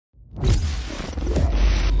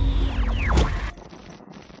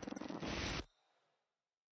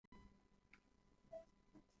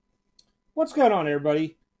What's going on,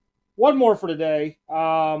 everybody? One more for today.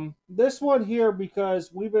 This one here because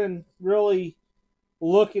we've been really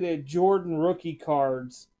looking at Jordan rookie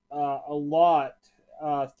cards a lot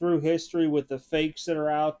through history with the fakes that are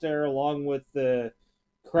out there, along with the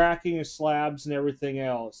cracking of slabs and everything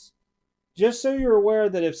else. Just so you're aware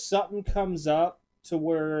that if something comes up to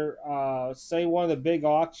where, say, one of the big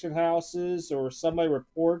auction houses or somebody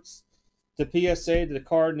reports to PSA that the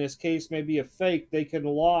card in this case may be a fake, they can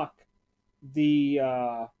lock the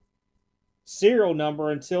serial number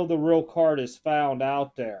until the real card is found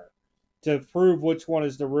out there to prove which one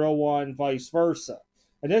is the real one, vice versa.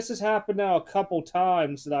 And this has happened now a couple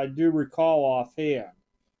times that I do recall offhand.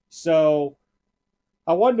 So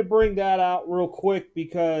I wanted to bring that out real quick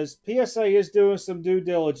because PSA is doing some due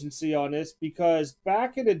diligence on this because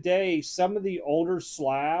back in the day, some of the older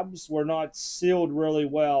slabs were not sealed really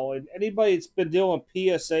well. And anybody that's been dealing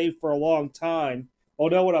with PSA for a long time will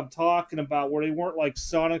know what I'm talking about, where they weren't like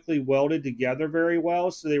sonically welded together very well,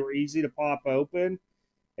 so they were easy to pop open.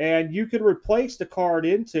 And you could replace the card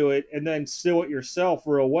into it and then seal it yourself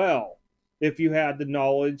real well if you had the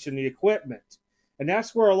knowledge and the equipment. And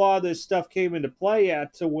that's where a lot of this stuff came into play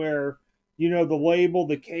at, to where, the label,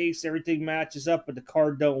 the case, everything matches up, but the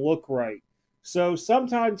card don't look right. So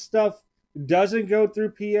sometimes stuff doesn't go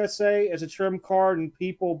through PSA as a trim card, and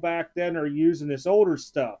people back then are using this older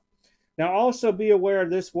stuff. Now, also be aware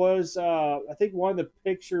this was, I think one of the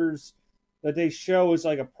pictures that they show is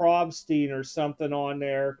like a Probstein or something on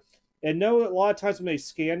there. And know that a lot of times when they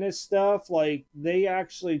scan this stuff, like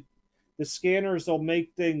the scanners will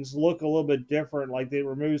make things look a little bit different, like they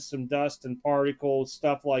remove some dust and particles,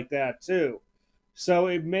 stuff like that too. So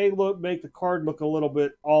it may make the card look a little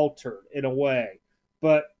bit altered in a way.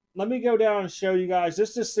 But let me go down and show you guys. This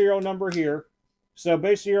is the serial number here. So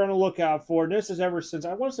basically you're on the lookout for, and this is ever since,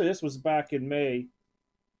 I want to say this was back in May.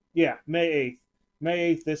 Yeah, May 8th.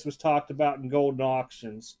 May 8th, this was talked about in Golden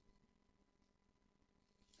Auctions.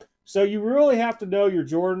 So you really have to know your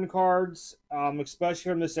Jordan cards,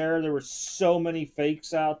 especially from this era. There were so many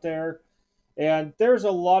fakes out there. And there's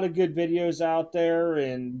a lot of good videos out there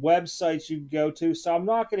and websites you can go to. So I'm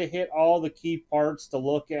not going to hit all the key parts to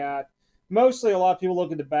look at. Mostly a lot of people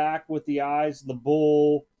look at the back with the eyes, the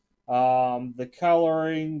bull, the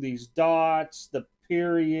coloring, these dots, the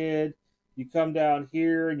period. You come down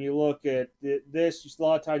here and you look at this. Just a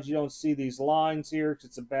lot of times you don't see these lines here because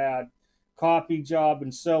it's a bad copy job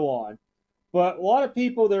and so on. But a lot of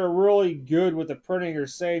people that are really good with the printing are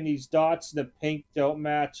saying these dots in the pink don't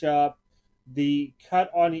match up. The cut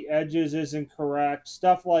on the edges isn't correct.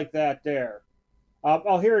 Stuff like that there.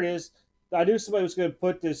 Oh, here it is. I knew somebody was going to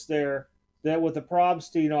put this there. That with the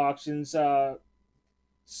Probstein auctions,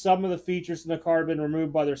 some of the features in the card have been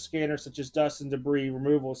removed by their scanner, such as dust and debris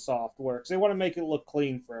removal software, because they want to make it look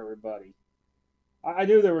clean for everybody. I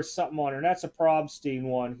knew there was something on it, and that's a Probstein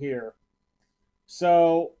one here.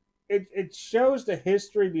 So it shows the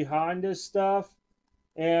history behind this stuff.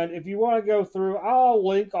 And if you want to go through, I'll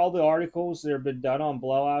link all the articles that have been done on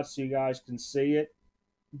blowouts so you guys can see it.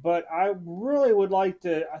 But I really would like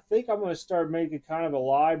to, I think I'm going to start making kind of a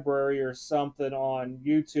library or something on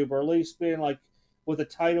YouTube, or at least being like with a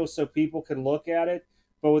title so people can look at it,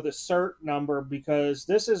 but with a cert number, because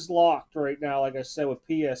this is locked right now, like I said, with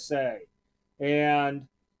PSA. And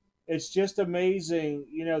it's just amazing,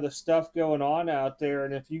 the stuff going on out there.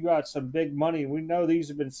 And if you got some big money, we know these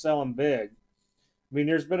have been selling big. I mean,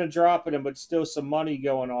 there's been a drop in them, but still some money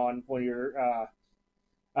going on when you're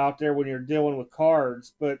out there when you're dealing with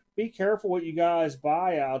cards. But be careful what you guys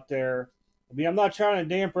buy out there. I mean, I'm not trying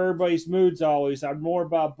to dampen everybody's moods always. I'm more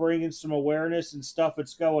about bringing some awareness and stuff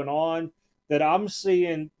that's going on that I'm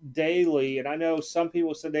seeing daily. And I know some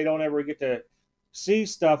people said they don't ever get to see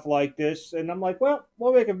stuff like this. And I'm like, well,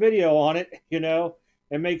 we'll make a video on it,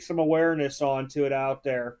 and make some awareness onto it out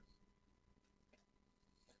there.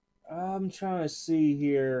 I'm trying to see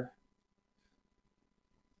here.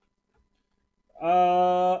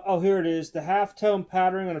 Oh, here it is. The halftone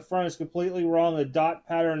patterning on the front is completely wrong. The dot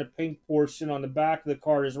pattern, the pink portion on the back of the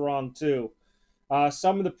card is wrong too.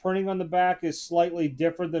 Some of the printing on the back is slightly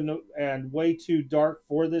different and way too dark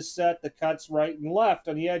for this set. The cuts right and left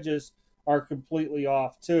on the edges are completely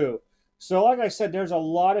off too. So, like I said, there's a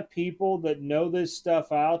lot of people that know this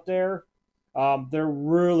stuff out there. They're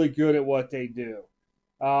really good at what they do.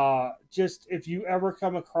 Just if you ever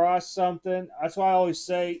come across something, that's why I always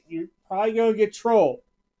say you're probably going to get trolled.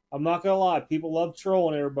 I'm not going to lie. People love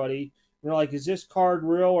trolling everybody. They're like, is this card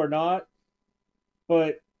real or not?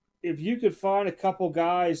 But if you could find a couple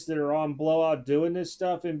guys that are on Blowout doing this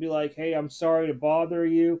stuff and be like, hey, I'm sorry to bother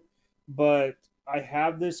you, but I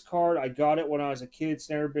have this card. I got it when I was a kid. It's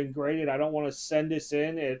never been graded. I don't want to send this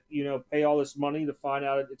in and, pay all this money to find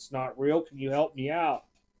out it's not real. Can you help me out?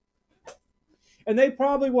 And they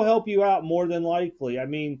probably will help you out more than likely. I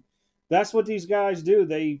mean, that's what these guys do.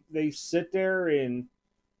 They sit there and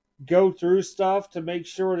go through stuff to make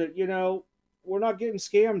sure that, we're not getting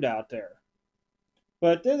scammed out there.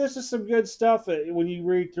 But this is some good stuff when you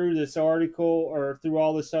read through this article or through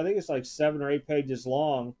all this stuff. I think it's like 7 or 8 pages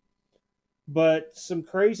long. But some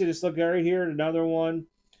craziness. Look right here, another one.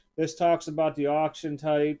 This talks about the auction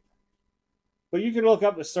type. But you can look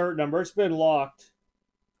up the cert number. It's been locked.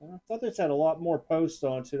 I thought this had a lot more posts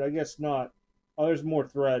onto it. I guess not. Oh, there's more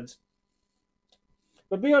threads.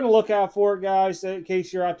 But be on the lookout for it, guys, in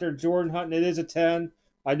case you're out there Jordan hunting. It is a 10.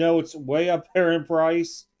 I know it's way up there in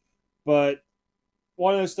price, but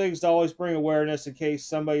one of those things to always bring awareness in case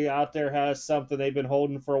somebody out there has something they've been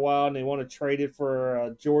holding for a while and they want to trade it for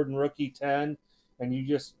a Jordan Rookie 10, and you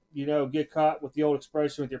just, get caught with the old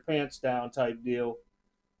expression with your pants down type deal.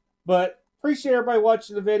 But appreciate everybody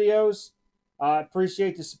watching the videos. I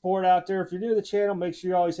appreciate the support out there. If you're new to the channel, make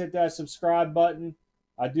sure you always hit that subscribe button.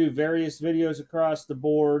 I do various videos across the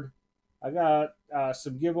board. I got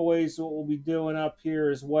some giveaways that we'll be doing up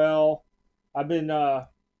here as well. I've been, I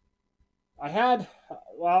don't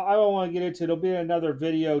want to get into it. It'll be another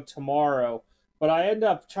video tomorrow. But I end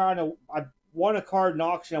up I won a card in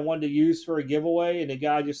auction I wanted to use for a giveaway, and the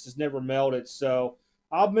guy just has never mailed it. So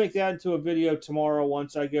I'll make that into a video tomorrow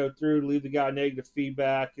once I go through, leave the guy negative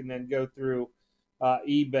feedback, and then go through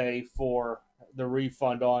eBay for the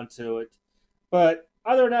refund onto it. But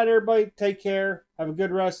other than that, everybody, take care. Have a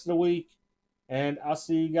good rest of the week. And I'll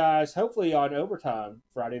see you guys hopefully on Overtime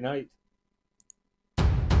Friday night.